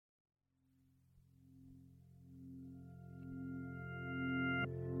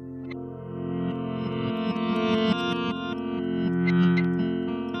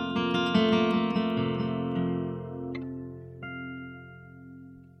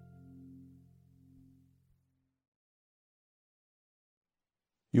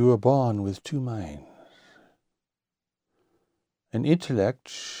You were born with two minds. An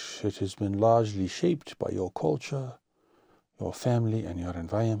intellect that has been largely shaped by your culture, your family and your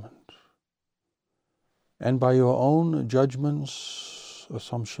environment, and by your own judgments,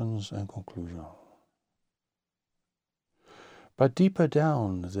 assumptions and conclusions. But deeper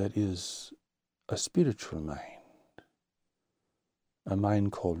down there is a spiritual mind, a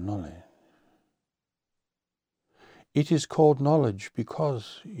mind called knowledge. It is called knowledge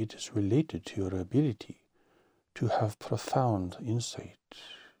because it is related to your ability to have profound insight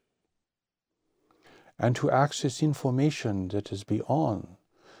and to access information that is beyond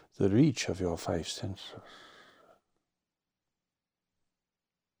the reach of your five senses.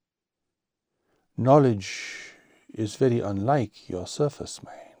 Knowledge is very unlike your surface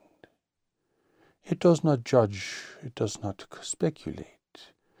mind. It does not judge, it does not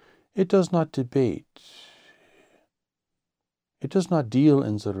speculate, it does not debate, it does not deal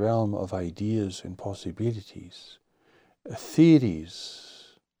in the realm of ideas and possibilities, theories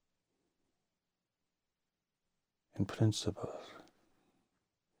and principles.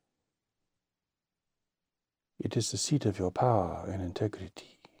 It is the seat of your power and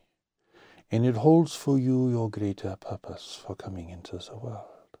integrity, and it holds for you your greater purpose for coming into the world.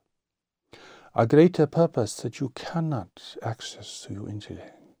 A greater purpose that you cannot access through your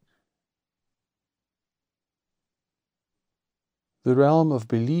intellect. The realm of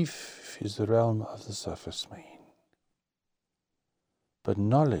belief is the realm of the surface mind. But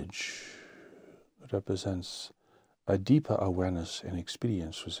knowledge represents a deeper awareness and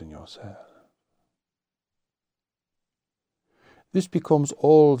experience within yourself. This becomes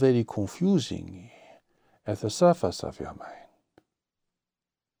all very confusing at the surface of your mind.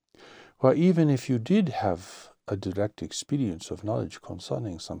 Where even if you did have a direct experience of knowledge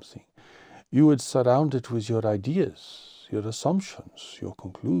concerning something, you would surround it with your ideas, your assumptions, your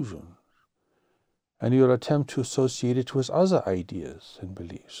conclusions, and your attempt to associate it with other ideas and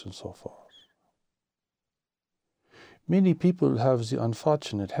beliefs and so forth. Many people have the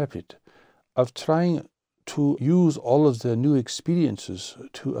unfortunate habit of trying to use all of their new experiences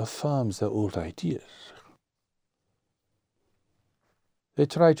to affirm their old ideas. They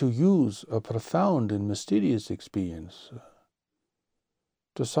try to use a profound and mysterious experience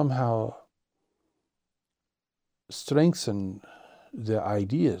to somehow strengthen their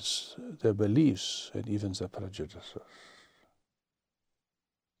ideas, their beliefs, and even their prejudices.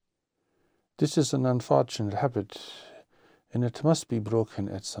 This is an unfortunate habit, and it must be broken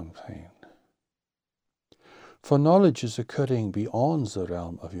at some point. For knowledge is occurring beyond the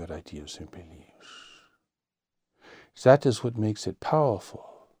realm of your ideas and beliefs. That is what makes it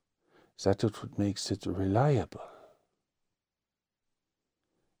powerful. That is what makes it reliable.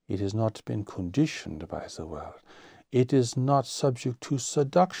 It has not been conditioned by the world. It is not subject to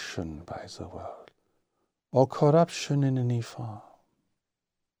seduction by the world or corruption in any form.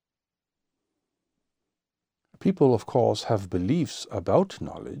 People, of course, have beliefs about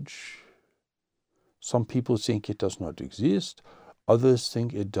knowledge. Some people think it does not exist. Others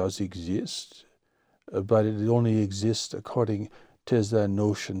think it does exist, but it only exists according to their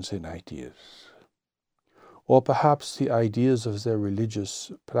notions and ideas. Or perhaps the ideas of their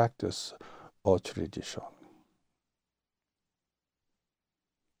religious practice or tradition.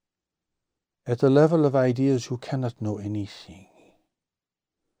 At the level of ideas, you cannot know anything.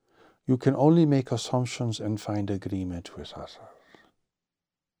 You can only make assumptions and find agreement with others.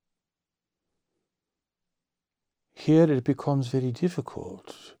 Here it becomes very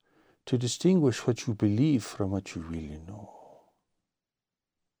difficult to distinguish what you believe from what you really know.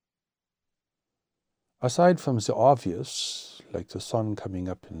 Aside from the obvious, like the sun coming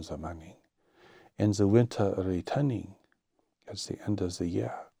up in the morning and the winter returning at the end of the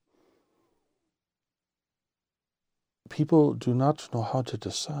year, people do not know how to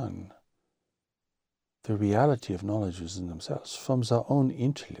discern the reality of knowledge within themselves from their own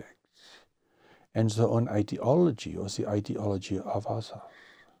intellect and their own ideology or the ideology of others.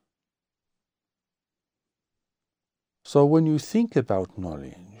 So when you think about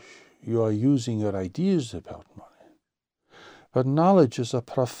knowledge, you are using your ideas about knowledge. But knowledge is a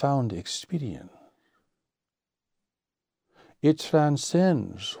profound experience. It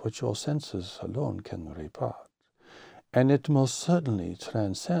transcends what your senses alone can report. And it most certainly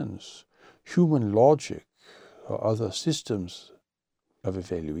transcends human logic or other systems of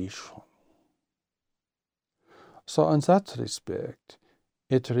evaluation. So in that respect,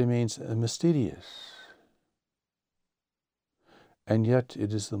 it remains mysterious. And yet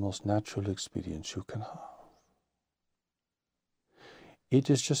it is the most natural experience you can have. It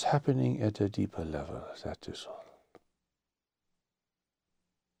is just happening at a deeper level, that is all.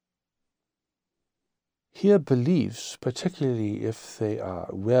 Here beliefs, particularly if they are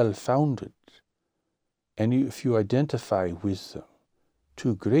well-founded, and if you identify with them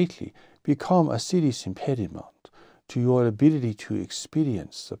too greatly, become a serious impediment to your ability to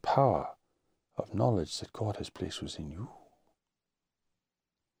experience the power of knowledge that God has placed within you.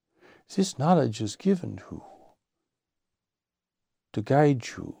 This knowledge is given to guide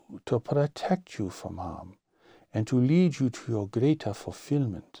you, to protect you from harm, and to lead you to your greater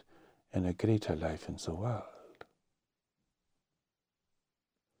fulfillment and a greater life in the world.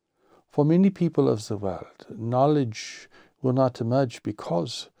 For many people of the world, knowledge will not emerge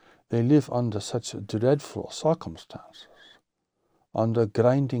because they live under such dreadful circumstances, under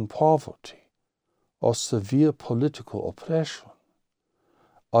grinding poverty, or severe political oppression,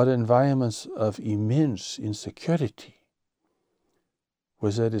 or environments of immense insecurity,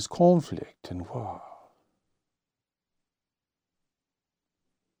 where there is conflict and war.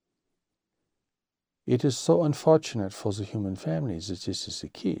 It is so unfortunate for the human families that this is the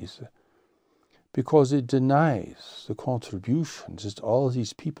case, because it denies the contributions that all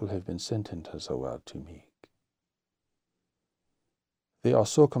these people have been sent into the world to make. They are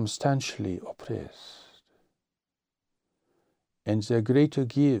circumstantially oppressed, and their greater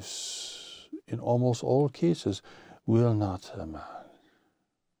gifts, in almost all cases, will not emerge.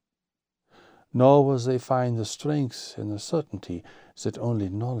 Nor will they find the strength and the certainty that only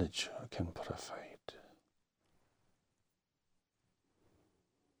knowledge can provide.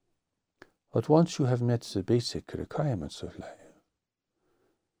 But once you have met the basic requirements of life,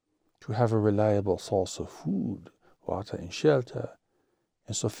 to have a reliable source of food, water and shelter,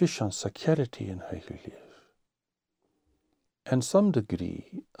 and sufficient security in how you live, and some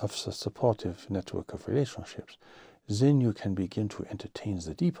degree of the supportive network of relationships, then you can begin to entertain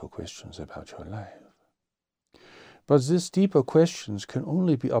the deeper questions about your life. But these deeper questions can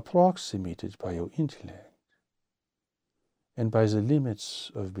only be approximated by your intellect and by the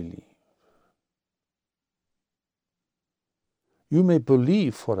limits of belief. You may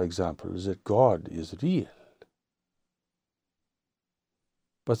believe, for example, that God is real,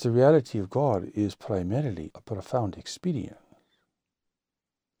 but the reality of God is primarily a profound experience.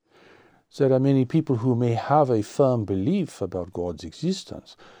 There are many people who may have a firm belief about God's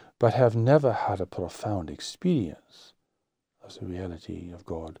existence, but have never had a profound experience of the reality of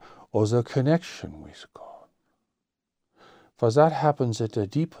God or the connection with God. For that happens at a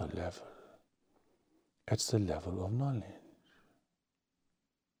deeper level, at the level of knowledge.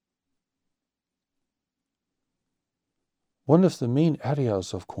 One of the main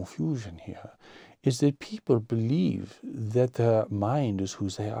areas of confusion here is that people believe that their mind is who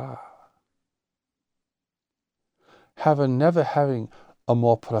they are. Never having a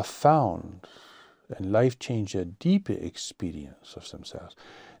more profound and life-changing, deeper experience of themselves,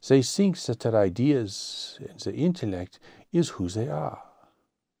 they think that their ideas and their intellect is who they are.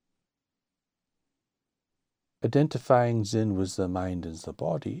 Identifying then with the mind and the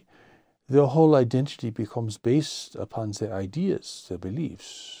body, their whole identity becomes based upon their ideas, their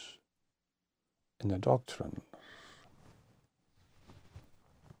beliefs, and their doctrine.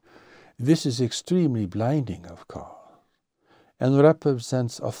 This is extremely blinding, of course, and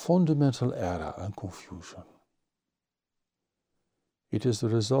represents a fundamental error and confusion. It is the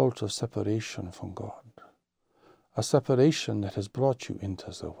result of separation from God, a separation that has brought you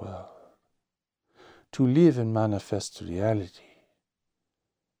into the world, to live in manifest reality,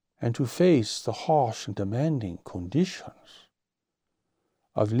 and to face the harsh and demanding conditions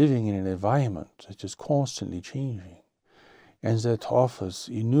of living in an environment that is constantly changing and that offers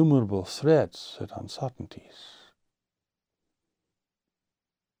innumerable threats and uncertainties.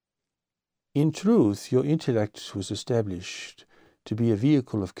 In truth, your intellect was established to be a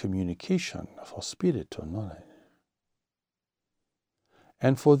vehicle of communication for spirit or knowledge.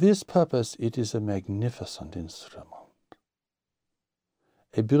 And for this purpose, it is a magnificent instrument,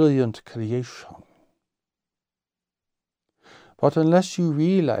 a brilliant creation. But unless you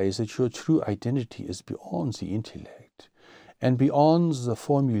realize that your true identity is beyond the intellect and beyond the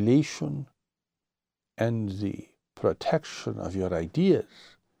formulation and the protection of your ideas,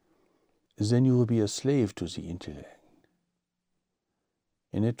 then you will be a slave to the intellect,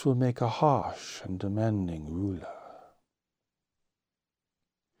 and it will make a harsh and demanding ruler.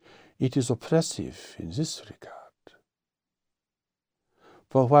 It is oppressive in this regard.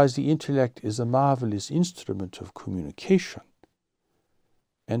 For while the intellect is a marvelous instrument of communication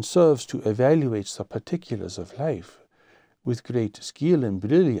and serves to evaluate the particulars of life with great skill and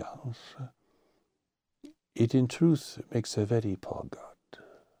brilliance, it in truth makes a very poor God.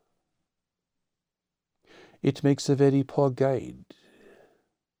 It makes a very poor guide.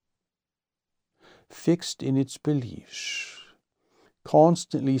 fixed in its beliefs,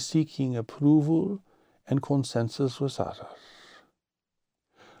 constantly seeking approval and consensus with others,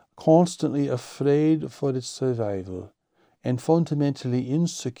 constantly afraid for its survival, and fundamentally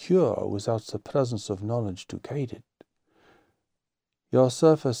insecure without the presence of knowledge to guide it. Your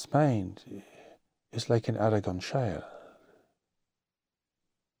surface mind is like an arrogant child.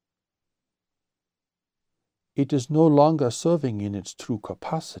 It is no longer serving in its true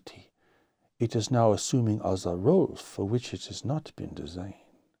capacity. It is now assuming other roles for which it has not been designed,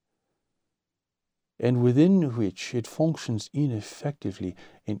 and within which it functions ineffectively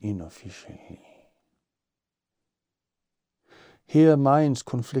and inefficiently. Here minds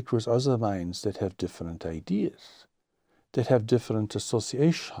conflict with other minds that have different ideas, that have different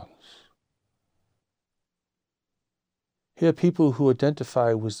associations. Here people who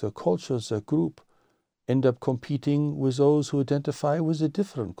identify with the culture, the group, end up competing with those who identify with a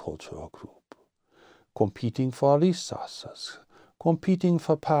different culture or group, competing for resources, competing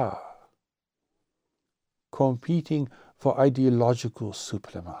for power, competing for ideological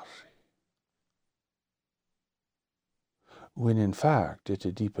supremacy. When in fact, at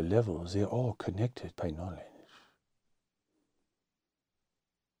a deeper level, they are all connected by knowledge.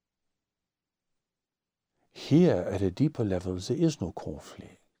 Here, at a deeper level, there is no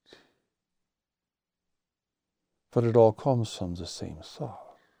conflict, for it all comes from the same source.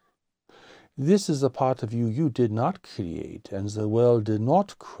 This is a part of you you did not create, and the world did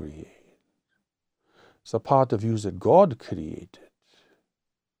not create. It's a part of you that God created.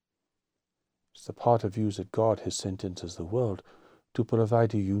 It's the part of you that God has sent into the world to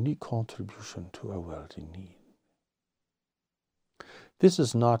provide a unique contribution to a world in need. This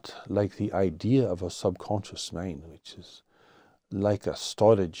is not like the idea of a subconscious mind, which is like a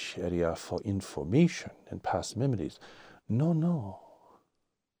storage area for information and past memories. No.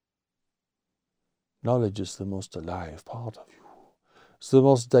 Knowledge is the most alive part of you. It's the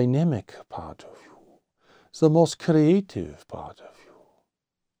most dynamic part of you. It's the most creative part of you.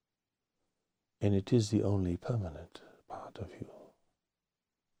 And it is the only permanent part of you.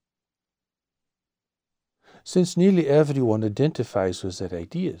 Since nearly everyone identifies with their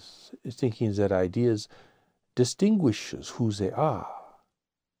ideas, thinking that ideas distinguishes who they are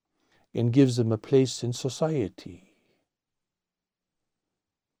and gives them a place in society,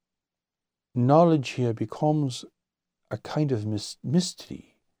 knowledge here becomes a kind of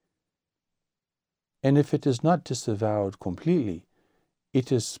mystery. And if it is not disavowed completely,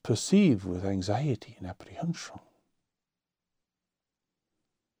 it is perceived with anxiety and apprehension.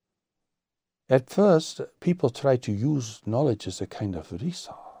 At first, people try to use knowledge as a kind of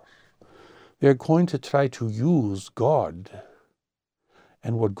resource. They're going to try to use God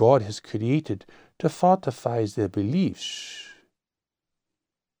and what God has created to fortify their beliefs,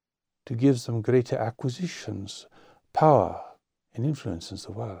 to give them greater acquisitions, power, and influence in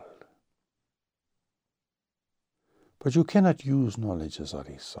the world. But you cannot use knowledge as a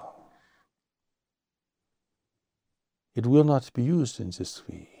resource. It will not be used in this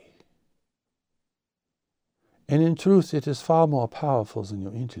way. And in truth, it is far more powerful than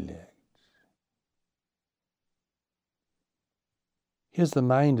your intellect. Here's the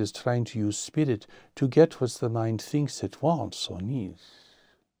mind is trying to use spirit to get what the mind thinks it wants or needs.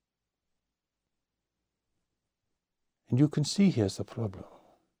 And you can see here's the problem.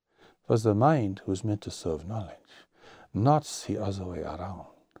 For the mind was meant to serve knowledge, not the other way around.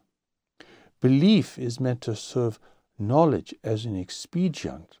 Belief is meant to serve knowledge as an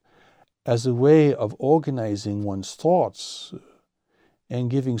expedient, as a way of organizing one's thoughts and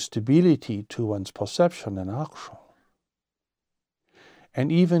giving stability to one's perception and action.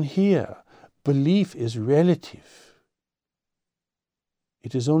 And even here, belief is relative.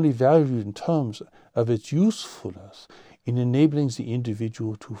 It is only valued in terms of its usefulness in enabling the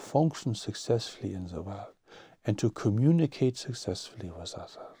individual to function successfully in the world and to communicate successfully with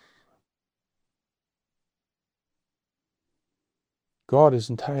others. God is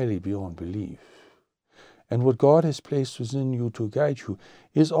entirely beyond belief, and what God has placed within you to guide you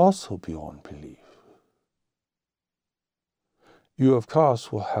is also beyond belief. You, of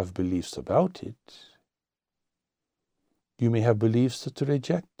course, will have beliefs about it. You may have beliefs that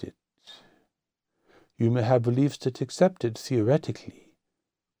reject it. You may have beliefs that accept it theoretically,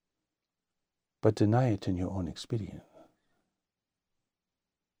 but deny it in your own experience.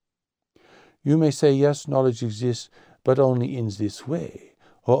 You may say, yes, knowledge exists, but only in this way,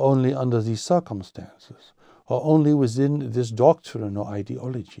 or only under these circumstances, or only within this doctrine or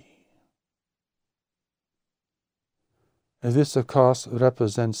ideology. And this, of course,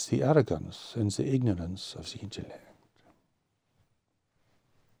 represents the arrogance and the ignorance of the intellect.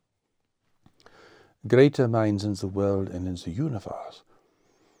 greater minds in the world and in the universe,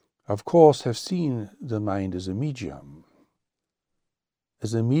 of course, have seen the mind as a medium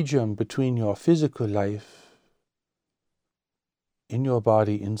between your physical life in your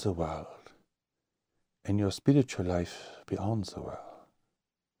body in the world and your spiritual life beyond the world.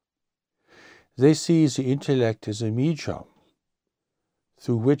 They see the intellect as a medium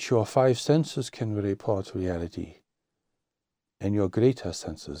through which your five senses can report reality and your greater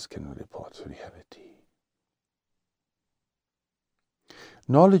senses can report reality.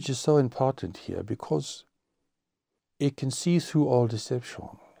 Knowledge is so important here because it can see through all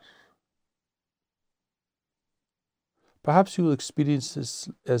deception. Perhaps you will experience this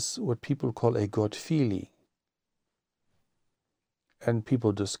as what people call a God feeling. And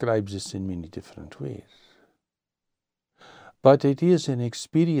people describe this in many different ways. But it is an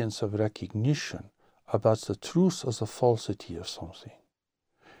experience of recognition about the truth or the falsity of something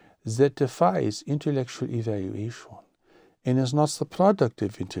that defies intellectual evaluation and is not the product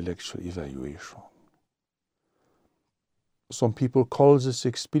of intellectual evaluation. Some people call this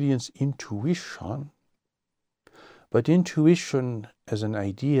experience intuition, but intuition as an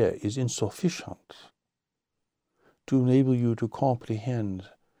idea is insufficient to enable you to comprehend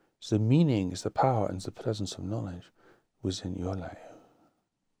the meanings, the power, and the presence of knowledge within your life.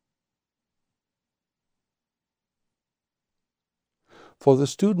 For the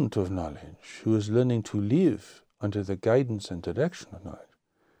student of knowledge who is learning to live under the guidance and direction of knowledge,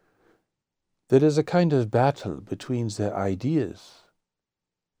 there is a kind of battle between their ideas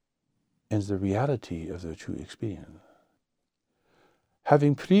and the reality of their true experience.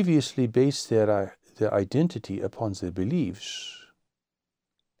 Having previously based their identity upon their beliefs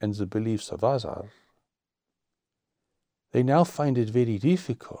and the beliefs of others, they now find it very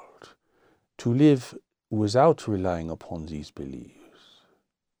difficult to live without relying upon these beliefs.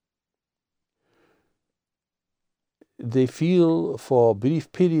 They feel for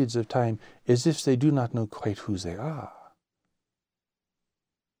brief periods of time as if they do not know quite who they are.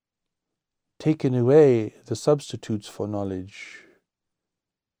 Taken away the substitutes for knowledge,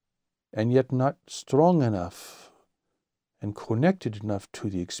 and yet not strong enough and connected enough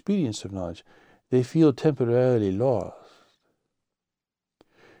to the experience of knowledge, they feel temporarily lost.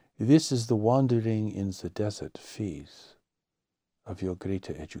 This is the wandering in the desert phase of your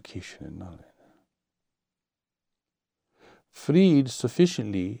greater education and knowledge. Freed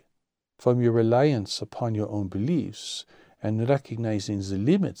sufficiently from your reliance upon your own beliefs and recognizing the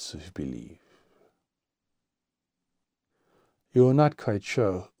limits of belief, you are not quite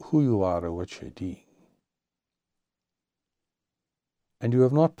sure who you are or what you're doing. And you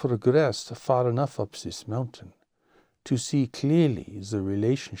have not progressed far enough up this mountain to see clearly the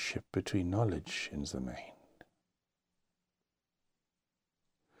relationship between knowledge and the mind.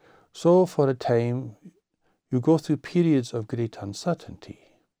 So for a time, you go through periods of great uncertainty.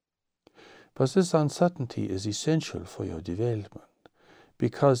 But this uncertainty is essential for your development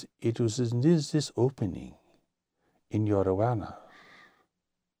because it is this opening in your awareness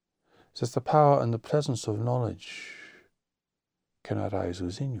that the power and the presence of knowledge can arise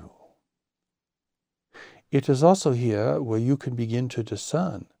within you. It is also here where you can begin to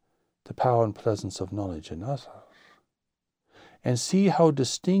discern the power and presence of knowledge in others and see how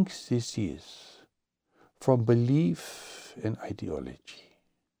distinct this is from belief and ideology.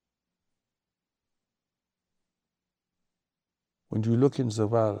 When you look in the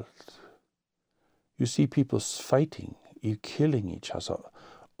world, you see people fighting, killing each other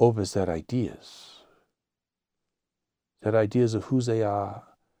over their ideas of who they are,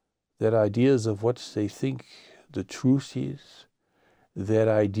 their ideas of what they think the truth is, their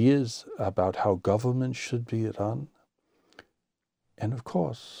ideas about how government should be run, and of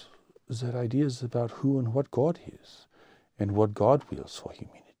course, their ideas about who and what God is and what God wills for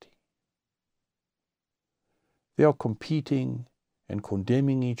humanity. They are competing and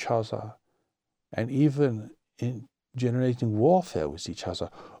condemning each other and even generating warfare with each other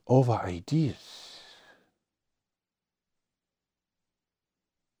over ideas.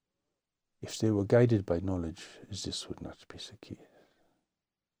 If they were guided by knowledge, this would not be the case.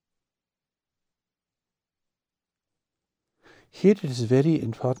 Here it is very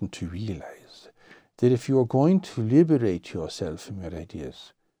important to realize that if you are going to liberate yourself from your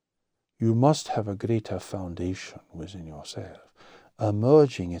ideas, you must have a greater foundation within yourself,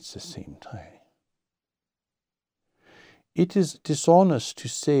 emerging at the same time. It is dishonest to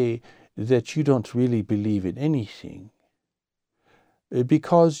say that you don't really believe in anything,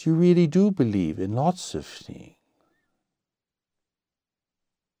 because you really do believe in lots of things.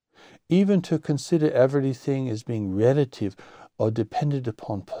 Even to consider everything as being relative or dependent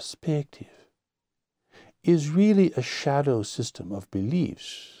upon perspective is really a shadow system of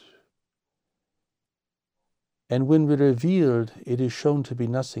beliefs. And when revealed, it is shown to be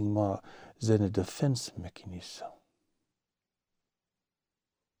nothing more than a defense mechanism.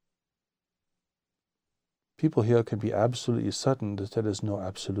 People here can be absolutely certain that there is no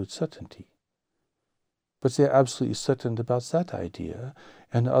absolute certainty. But they're absolutely certain about that idea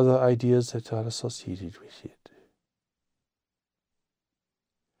and other ideas that are associated with it.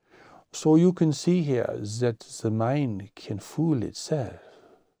 So you can see here that the mind can fool itself.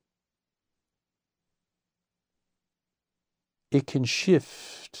 It can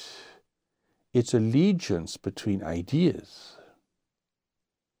shift its allegiance between ideas,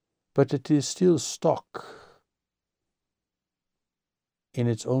 but it is still stuck in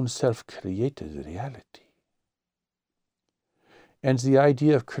its own self-created reality. And the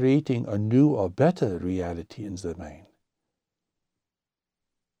idea of creating a new or better reality in the mind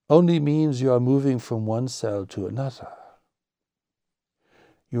only means you are moving from one cell to another.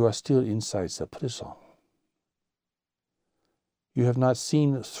 You are still inside the prison. You have not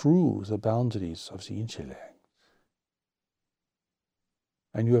seen through the boundaries of the intellect.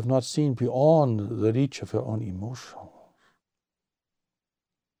 And you have not seen beyond the reach of your own emotions.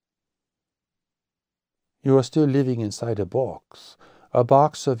 You are still living inside a box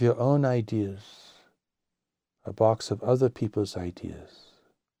of your own ideas, a box of other people's ideas,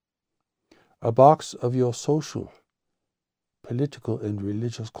 a box of your social, political, and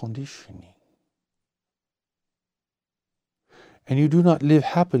religious conditioning. And you do not live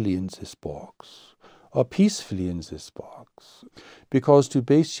happily in this box, or peacefully in this box, because to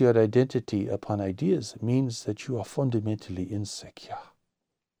base your identity upon ideas means that you are fundamentally insecure.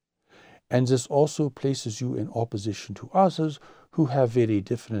 And this also places you in opposition to others who have very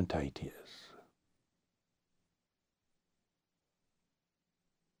different ideas.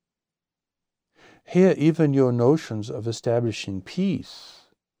 Here, even your notions of establishing peace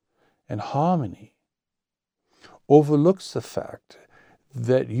and harmony overlooks the fact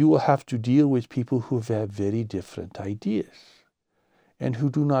that you will have to deal with people who have very different ideas and who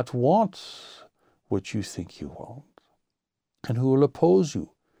do not want what you think you want and who will oppose you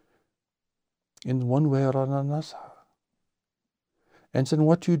in one way or another. And then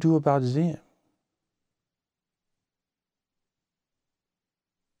what do you do about them?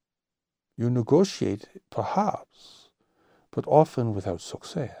 You negotiate, perhaps, but often without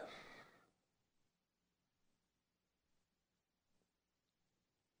success.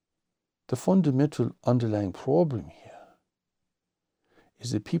 The fundamental underlying problem here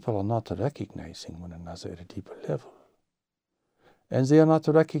is that people are not recognizing one another at a deeper level. And they are not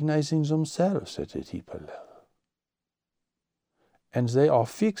recognizing themselves at a deeper level. And they are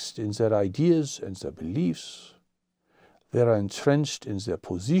fixed in their ideas and their beliefs. They are entrenched in their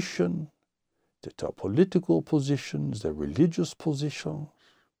position, their political positions, their religious positions.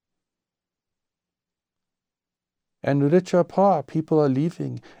 And rich or poor, people are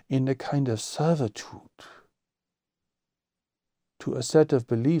living in a kind of servitude to a set of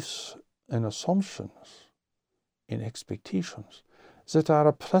beliefs and assumptions and expectations that are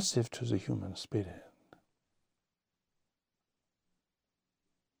oppressive to the human spirit.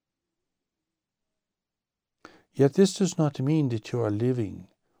 Yet this does not mean that you are living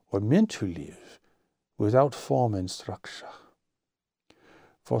or meant to live without form and structure.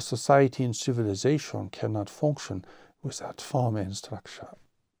 For society and civilization cannot function without form and structure.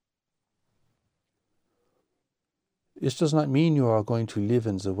 This does not mean you are going to live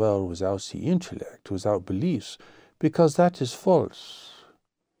in the world without the intellect, without beliefs, because that is false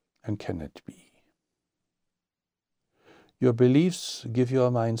and cannot be. Your beliefs give your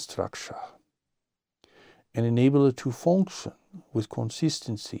mind structure and enable it to function with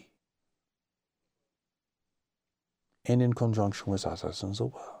consistency and in conjunction with others in the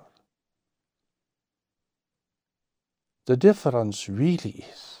world. The difference really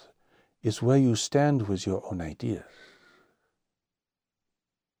is where you stand with your own ideas.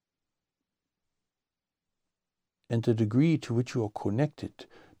 And the degree to which you are connected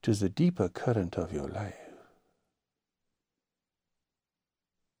to the deeper current of your life.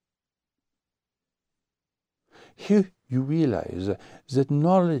 Here you realize that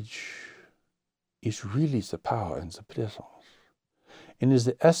knowledge is really the power and the presence, and is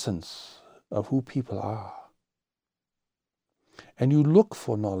the essence of who people are. And you look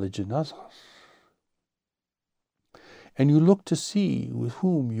for knowledge in others. And you look to see with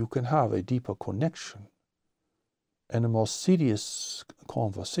whom you can have a deeper connection and a more serious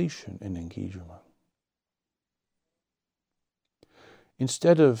conversation and engagement.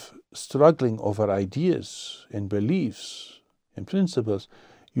 Instead of struggling over ideas and beliefs and principles,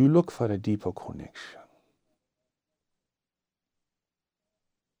 you look for a deeper connection.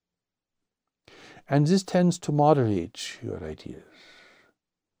 And this tends to moderate your ideas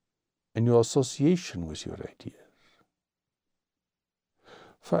and your association with your ideas.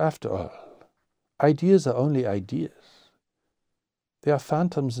 For after all, ideas are only ideas. They are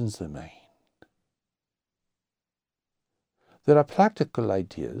phantoms in the mind. There are practical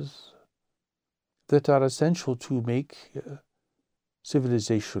ideas that are essential to make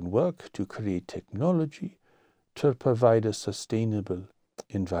civilization work, to create technology, to provide a sustainable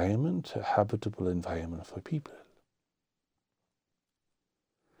environment, a habitable environment for people.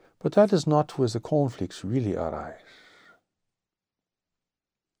 But that is not where the conflicts really arise.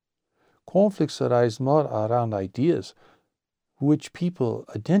 Conflicts arise more around ideas which people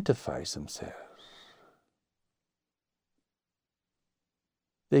identify themselves.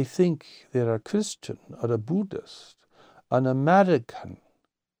 They think they're a Christian or a Buddhist, an American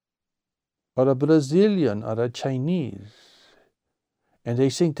or a Brazilian or a Chinese, and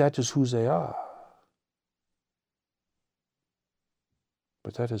they think that is who they are.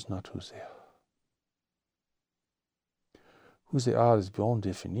 But that is not who they are. Who they are is beyond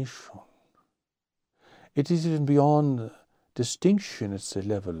definition. It is even beyond distinction. It's the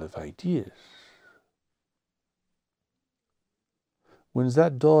level of ideas. When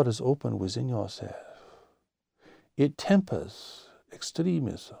that door is open within yourself, it tempers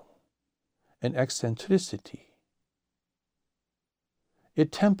extremism and eccentricity.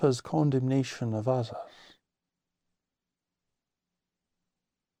 It tempers condemnation of others.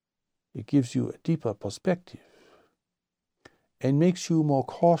 It gives you a deeper perspective and makes you more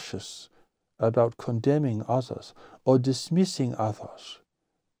cautious about condemning others or dismissing others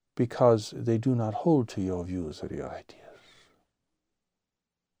because they do not hold to your views or your ideas.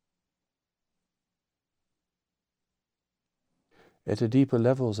 At a deeper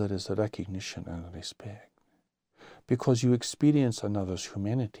level, there is a recognition and respect, because you experience another's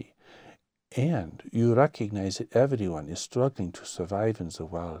humanity and you recognize that everyone is struggling to survive in the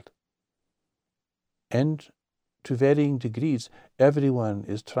world. And to varying degrees, everyone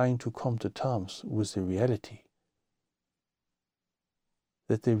is trying to come to terms with the reality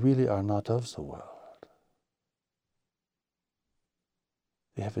that they really are not of the world.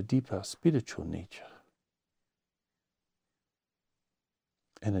 They have a deeper spiritual nature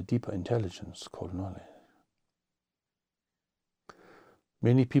and a deeper intelligence called knowledge.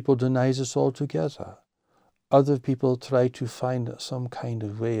 Many people deny this altogether. Other people try to find some kind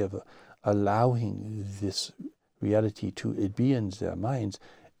of way of allowing this reality to be in their minds.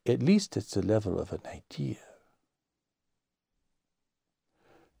 At least it's the level of an idea.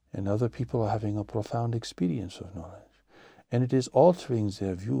 And other people are having a profound experience of knowledge. And it is altering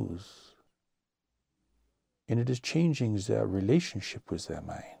their views. And it is changing their relationship with their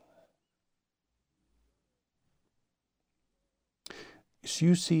mind. So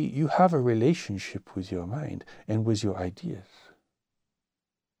you see, you have a relationship with your mind and with your ideas.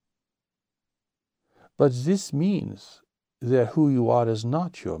 But this means that who you are is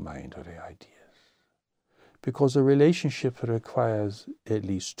not your mind or your ideas. Because a relationship requires at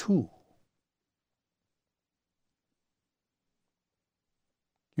least two.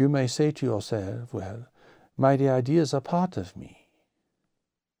 You may say to yourself, well, my ideas are part of me.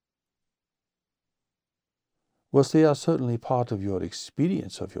 Well, they are certainly part of your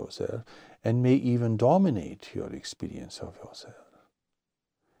experience of yourself and may even dominate your experience of yourself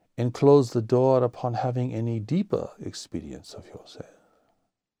and close the door upon having any deeper experience of yourself.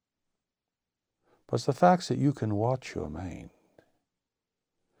 But the fact that you can watch your mind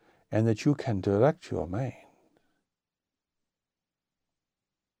and that you can direct your mind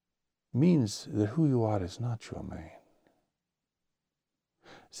means that who you are is not your mind.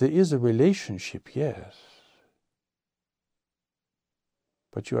 There is a relationship, yes,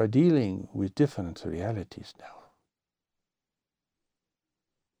 but you are dealing with different realities now.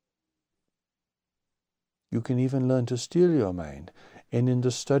 You can even learn to steal your mind. And in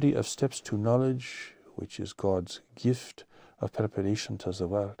the study of steps to knowledge, which is God's gift of preparation to the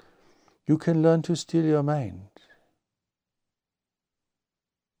world, you can learn to steal your mind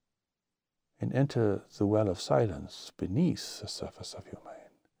and enter the well of silence beneath the surface of your mind.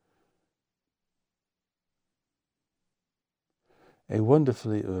 A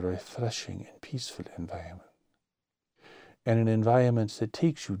wonderfully refreshing and peaceful environment. And an environment that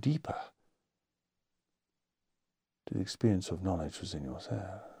takes you deeper to the experience of knowledge within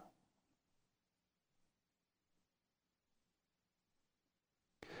yourself.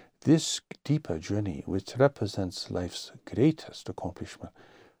 This deeper journey, which represents life's greatest accomplishment,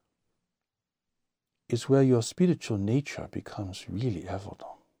 is where your spiritual nature becomes really evident.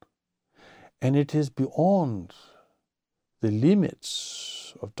 And it is beyond the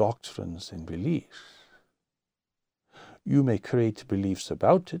limits of doctrines and beliefs. You may create beliefs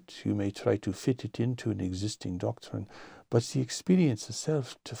about it, you may try to fit it into an existing doctrine, but the experience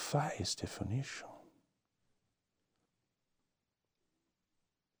itself defies definition.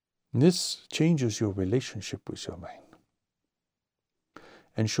 This changes your relationship with your mind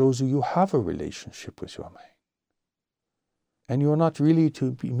and shows you have a relationship with your mind. And you're not really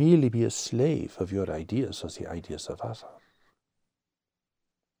to merely be a slave of your ideas or the ideas of others.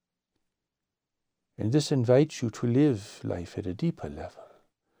 And this invites you to live life at a deeper level,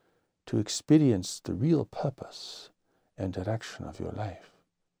 to experience the real purpose and direction of your life,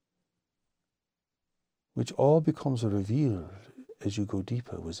 which all becomes revealed as you go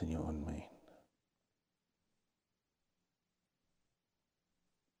deeper within your own mind.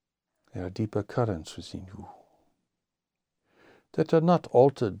 There are deeper currents within you that are not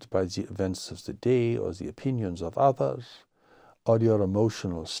altered by the events of the day or the opinions of others or your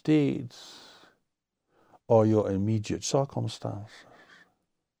emotional states or your immediate circumstances.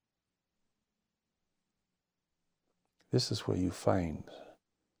 This is where you find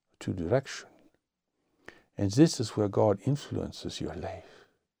true direction. And this is where God influences your life.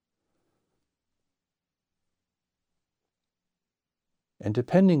 And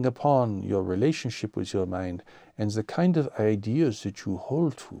depending upon your relationship with your mind and the kind of ideas that you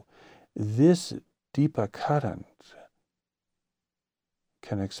hold to, this deeper current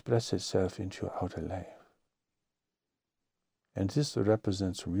can express itself into your outer life. And this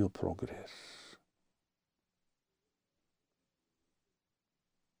represents real progress.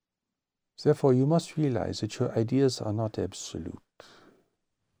 Therefore, you must realize that your ideas are not absolute.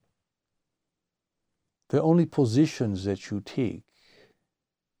 They're only positions that you take.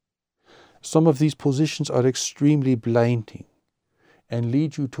 Some of these positions are extremely blinding and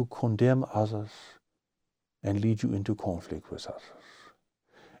lead you to condemn others and lead you into conflict with others.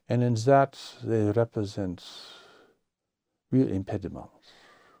 And in that, they represent real impediments.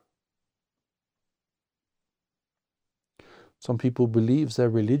 Some people believe their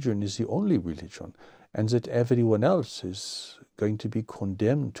religion is the only religion and that everyone else is going to be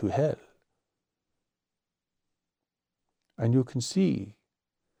condemned to hell. And you can see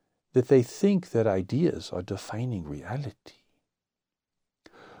that they think their ideas are defining reality,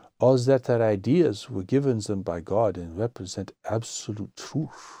 or that their ideas were given them by God and represent absolute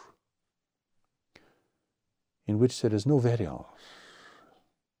truth, in which there is no variance.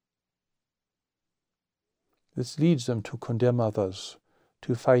 This leads them to condemn others,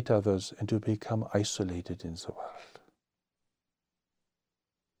 to fight others, and to become isolated in the world.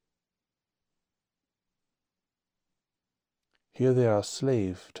 Here they are a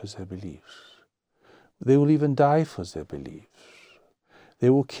slave to their beliefs. They will even die for their beliefs. They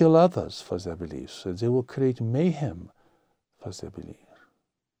will kill others for their beliefs. They will create mayhem for their beliefs.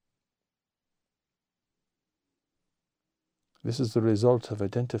 This is the result of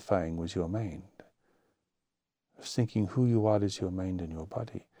identifying with your mind, of thinking who you are is your mind and your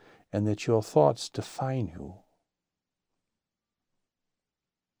body, and that your thoughts define you.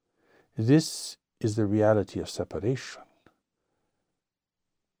 This is the reality of separation,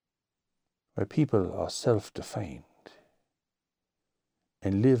 where people are self-defined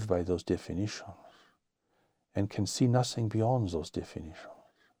and live by those definitions and can see nothing beyond those definitions.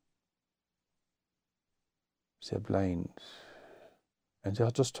 They're blind and they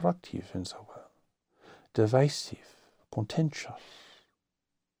are destructive in the world, divisive, contentious,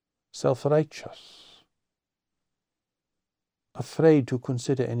 self-righteous, afraid to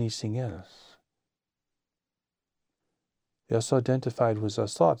consider anything else. They are so identified with their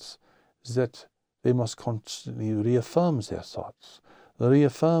thoughts that they must constantly reaffirm their thoughts,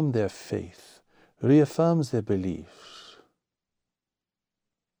 reaffirm their faith, reaffirm their beliefs.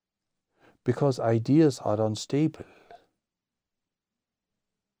 Because ideas are unstable.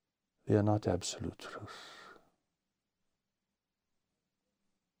 They are not absolute truth.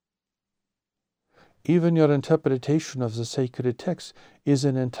 Even your interpretation of the sacred text is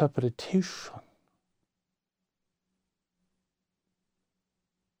an interpretation.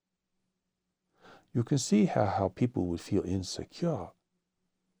 You can see how people would feel insecure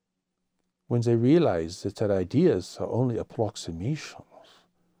when they realize that their ideas are only approximations,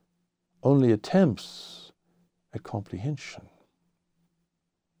 only attempts at comprehension.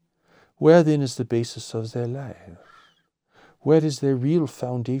 Where then is the basis of their lives? Where is their real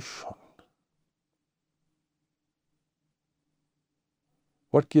foundation?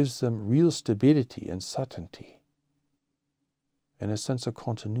 What gives them real stability and certainty and a sense of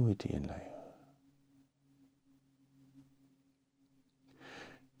continuity in life?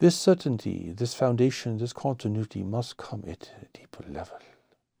 This certainty, this foundation, this continuity must come at a deeper level.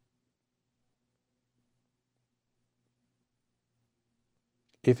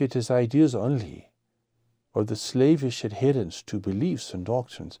 If it is ideas only, or the slavish adherence to beliefs and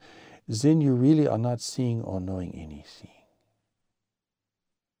doctrines, then you really are not seeing or knowing anything.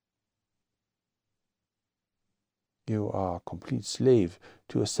 You are a complete slave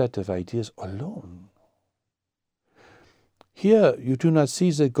to a set of ideas alone. Here you do not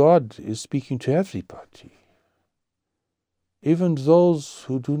see that God is speaking to everybody, even those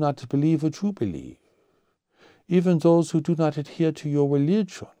who do not believe what you believe, even those who do not adhere to your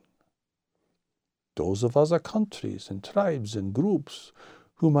religion, those of other countries and tribes and groups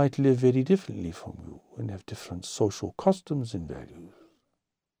who might live very differently from you and have different social customs and values.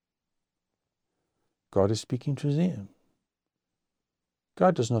 God is speaking to them.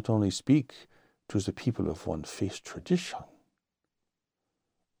 God does not only speak to the people of one faith tradition,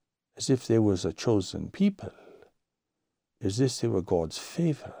 as if they was a chosen people, as if they were God's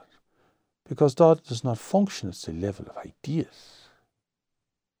favor, because God does not function at the level of ideas.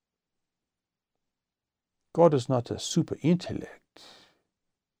 God is not a super intellect,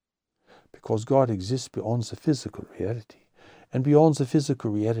 because God exists beyond the physical reality. And beyond the physical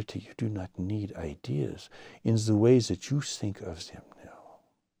reality, you do not need ideas in the ways that you think of them now.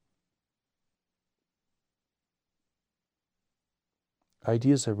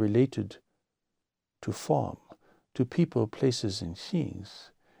 Ideas are related to form, to people, places, and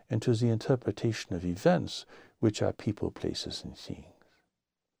things, and to the interpretation of events, which are people, places, and things.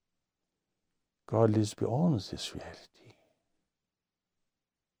 God lives beyond this reality.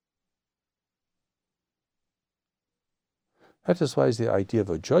 That is why the idea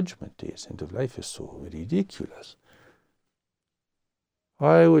of a judgment day at the end of life is so ridiculous.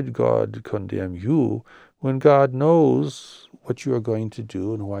 Why would God condemn you when God knows what you are going to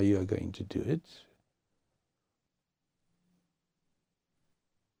do and why you are going to do it?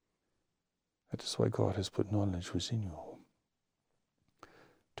 That is why God has put knowledge within you,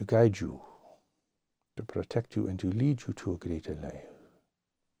 to guide you, to protect you, and to lead you to a greater life.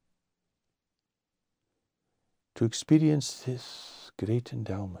 To experience this great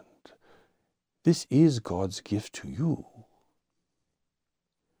endowment, this is God's gift to you.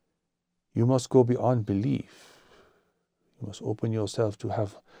 You must go beyond belief. You must open yourself to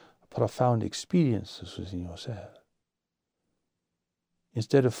have profound experiences within yourself.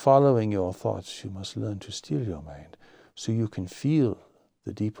 Instead of following your thoughts, you must learn to still your mind so you can feel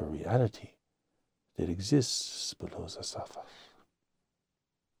the deeper reality that exists below the surface.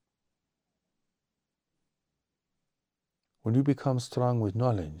 When you become strong with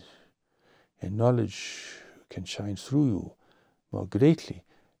knowledge, and knowledge can shine through you more greatly,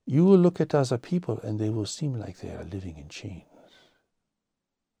 you will look at other people and they will seem like they are living in chains.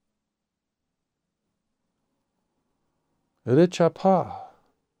 Rich or poor,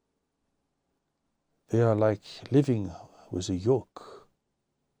 they are like living with a yoke,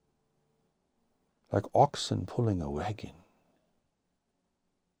 like oxen pulling a wagon,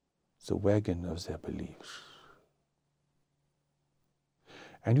 the wagon of their beliefs.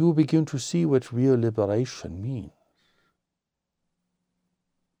 And you will begin to see what real liberation means,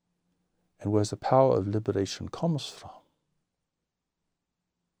 and where the power of liberation comes from,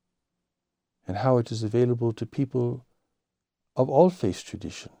 and how it is available to people of all faith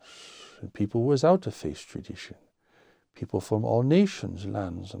traditions, and people without a faith tradition, people from all nations,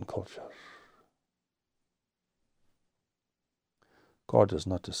 lands, and cultures. God does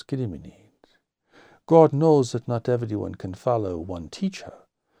not discriminate. God knows that not everyone can follow one teacher,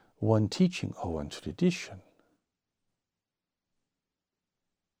 one teaching, or one tradition.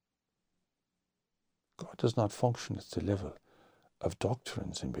 God does not function at the level of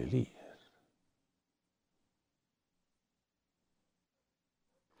doctrines and beliefs.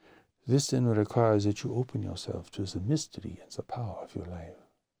 This then requires that you open yourself to the mystery and the power of your life,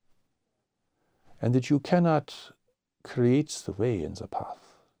 and that you cannot create the way and the path.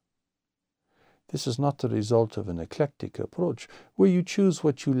 This is not the result of an eclectic approach, where you choose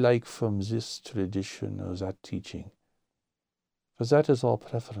what you like from this tradition or that teaching, for that is all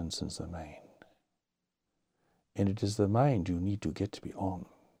preference in the mind. And it is the mind you need to get beyond.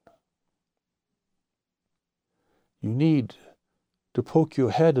 You need to poke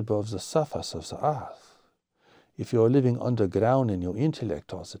your head above the surface of the earth. If you are living underground in your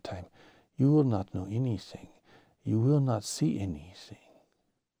intellect all the time, you will not know anything. You will not see anything.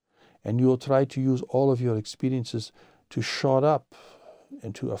 And you will try to use all of your experiences to shore up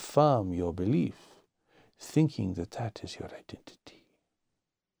and to affirm your belief, thinking that that is your identity.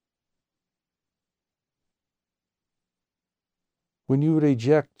 When you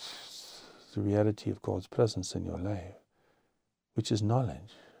reject the reality of God's presence in your life, which is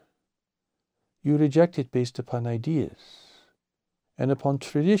knowledge, you reject it based upon ideas and upon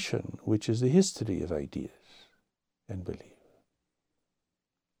tradition, which is the history of ideas and belief.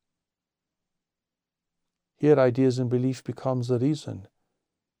 Here, ideas and belief becomes the reason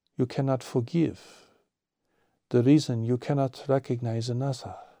you cannot forgive, the reason you cannot recognize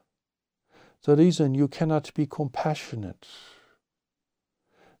another, the reason you cannot be compassionate,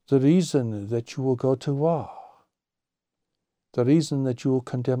 the reason that you will go to war, the reason that you will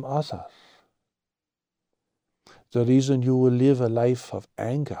condemn others, the reason you will live a life of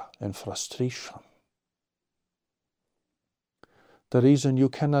anger and frustration, the reason you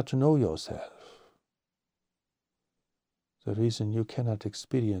cannot know yourself, the reason you cannot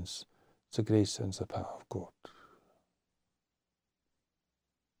experience the grace and the power of God.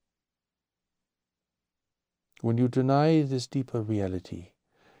 When you deny this deeper reality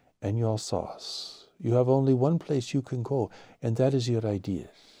and your source, you have only one place you can go, and that is your ideas.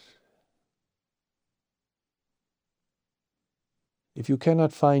 If you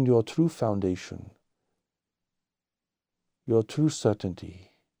cannot find your true foundation, your true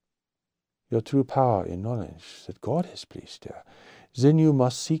certainty, your true power in knowledge that God has placed there, then you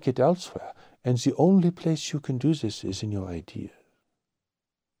must seek it elsewhere. And the only place you can do this is in your idea.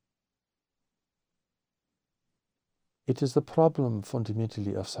 It is the problem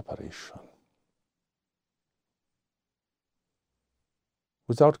fundamentally of separation.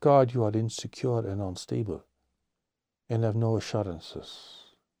 Without God, you are insecure and unstable and have no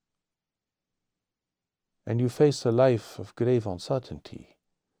assurances. And you face a life of grave uncertainty,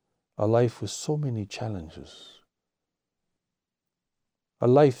 a life with so many challenges, a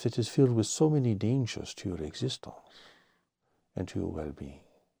life that is filled with so many dangers to your existence and to your well-being.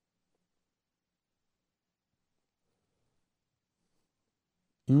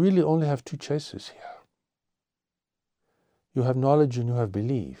 You really only have two choices here. You have knowledge and you have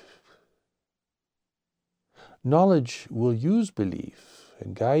belief. Knowledge will use belief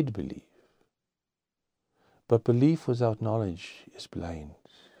and guide belief, but belief without knowledge is blind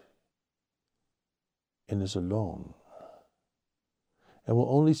and is alone, and will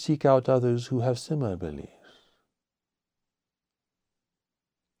only seek out others who have similar beliefs.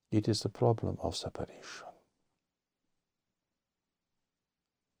 It is the problem of separation.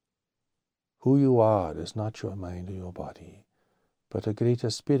 Who you are is not your mind or your body, but a greater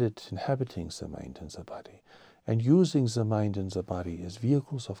spirit inhabiting the mind and the body, and using the mind and the body as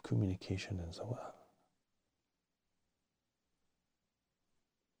vehicles of communication in the world.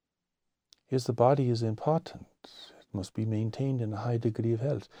 Yes, the body is important. It must be maintained in a high degree of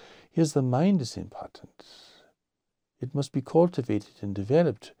health. Yes, the mind is important. It must be cultivated and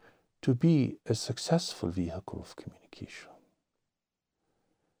developed to be a successful vehicle of communication.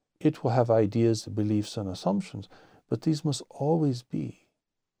 It will have ideas, beliefs, and assumptions, but these must always be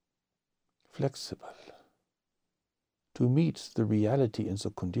flexible to meet the reality and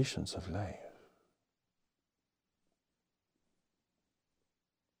the conditions of life.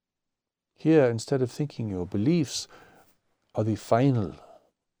 Here, instead of thinking your beliefs are the final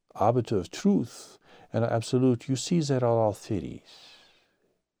arbiter of truth and are absolute, you see there are all theories,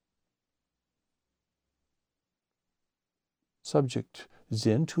 subject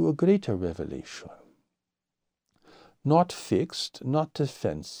then to a greater revelation, not fixed, not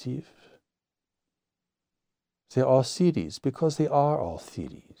defensive. They are theories because they are all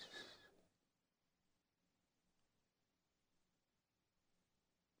theories.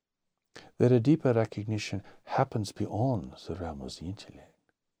 That a deeper recognition happens beyond the realm of the intellect.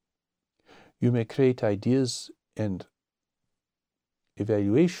 You may create ideas and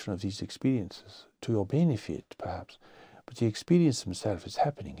evaluation of these experiences to your benefit, perhaps, but the experience itself is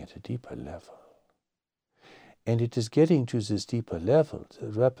happening at a deeper level. And it is getting to this deeper level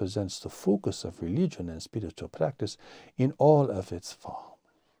that represents the focus of religion and spiritual practice in all of its forms.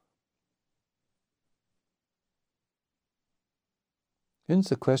 Hence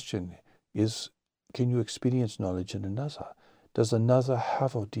the question is, can you experience knowledge in another? Does another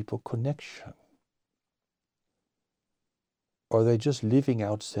have a deeper connection? Or are they just living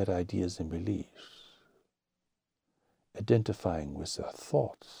out their ideas and beliefs, identifying with their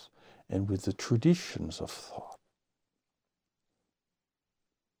thoughts and with the traditions of thought?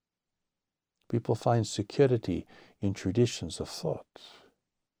 People find security in traditions of thought.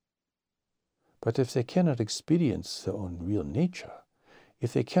 But if they cannot experience their own real nature,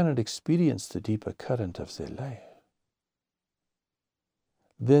 if they cannot experience the deeper current of their life,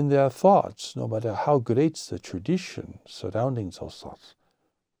 then their thoughts, no matter how great the tradition surrounding those thoughts,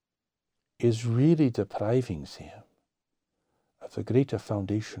 is really depriving them of the greater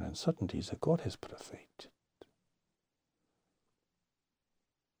foundation and certainties that God has perfected.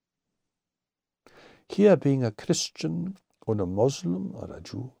 Here, being a Christian or a Muslim or a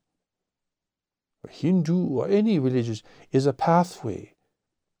Jew, or Hindu or any religious, is a pathway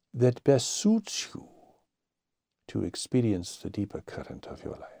that best suits you to experience the deeper current of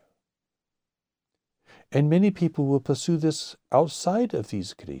your life. And many people will pursue this outside of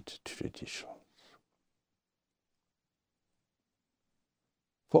these great traditions.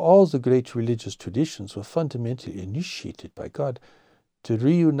 For all the great religious traditions were fundamentally initiated by God to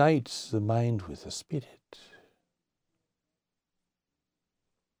reunite the mind with the spirit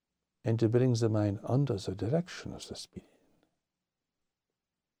and to bring the mind under the direction of the spirit.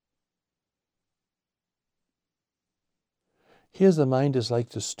 Here the mind is like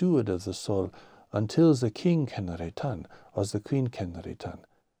the steward of the soul until the king can return or the queen can return.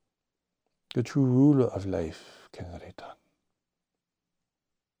 The true ruler of life can return.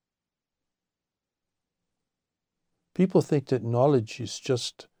 People think that knowledge is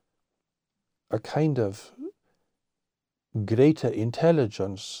just a kind of greater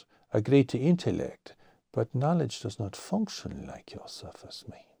intelligence, a greater intellect, but knowledge does not function like your surface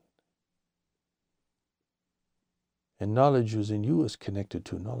mind. And knowledge within you is connected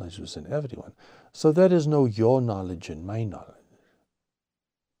to knowledge within everyone. So there is no your knowledge and my knowledge.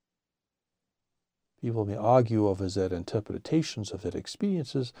 People may argue over their interpretations of their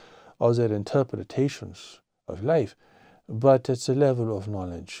experiences or their interpretations of life, but it's a level of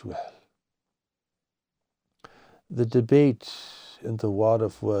knowledge, well. The debate in the war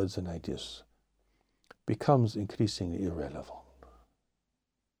of words and ideas becomes increasingly irrelevant.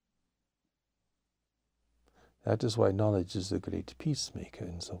 That is why knowledge is the great peacemaker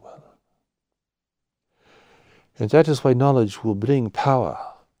in the world. And that is why knowledge will bring power,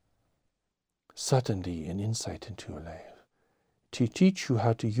 certainty, and insight into your life, to teach you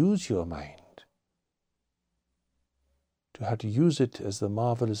how to use your mind, to how to use it as the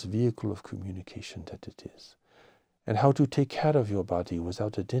marvelous vehicle of communication that it is, and how to take care of your body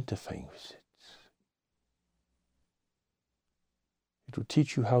without identifying with it. It will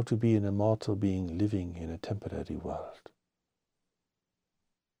teach you how to be an immortal being living in a temporary world,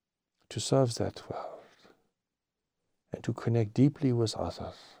 to serve that world, and to connect deeply with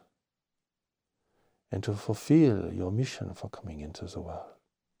others, and to fulfill your mission for coming into the world,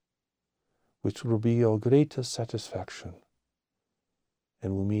 which will be your greatest satisfaction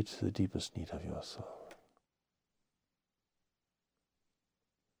and will meet the deepest need of your soul.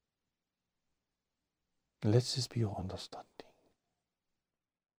 Let this be your understanding.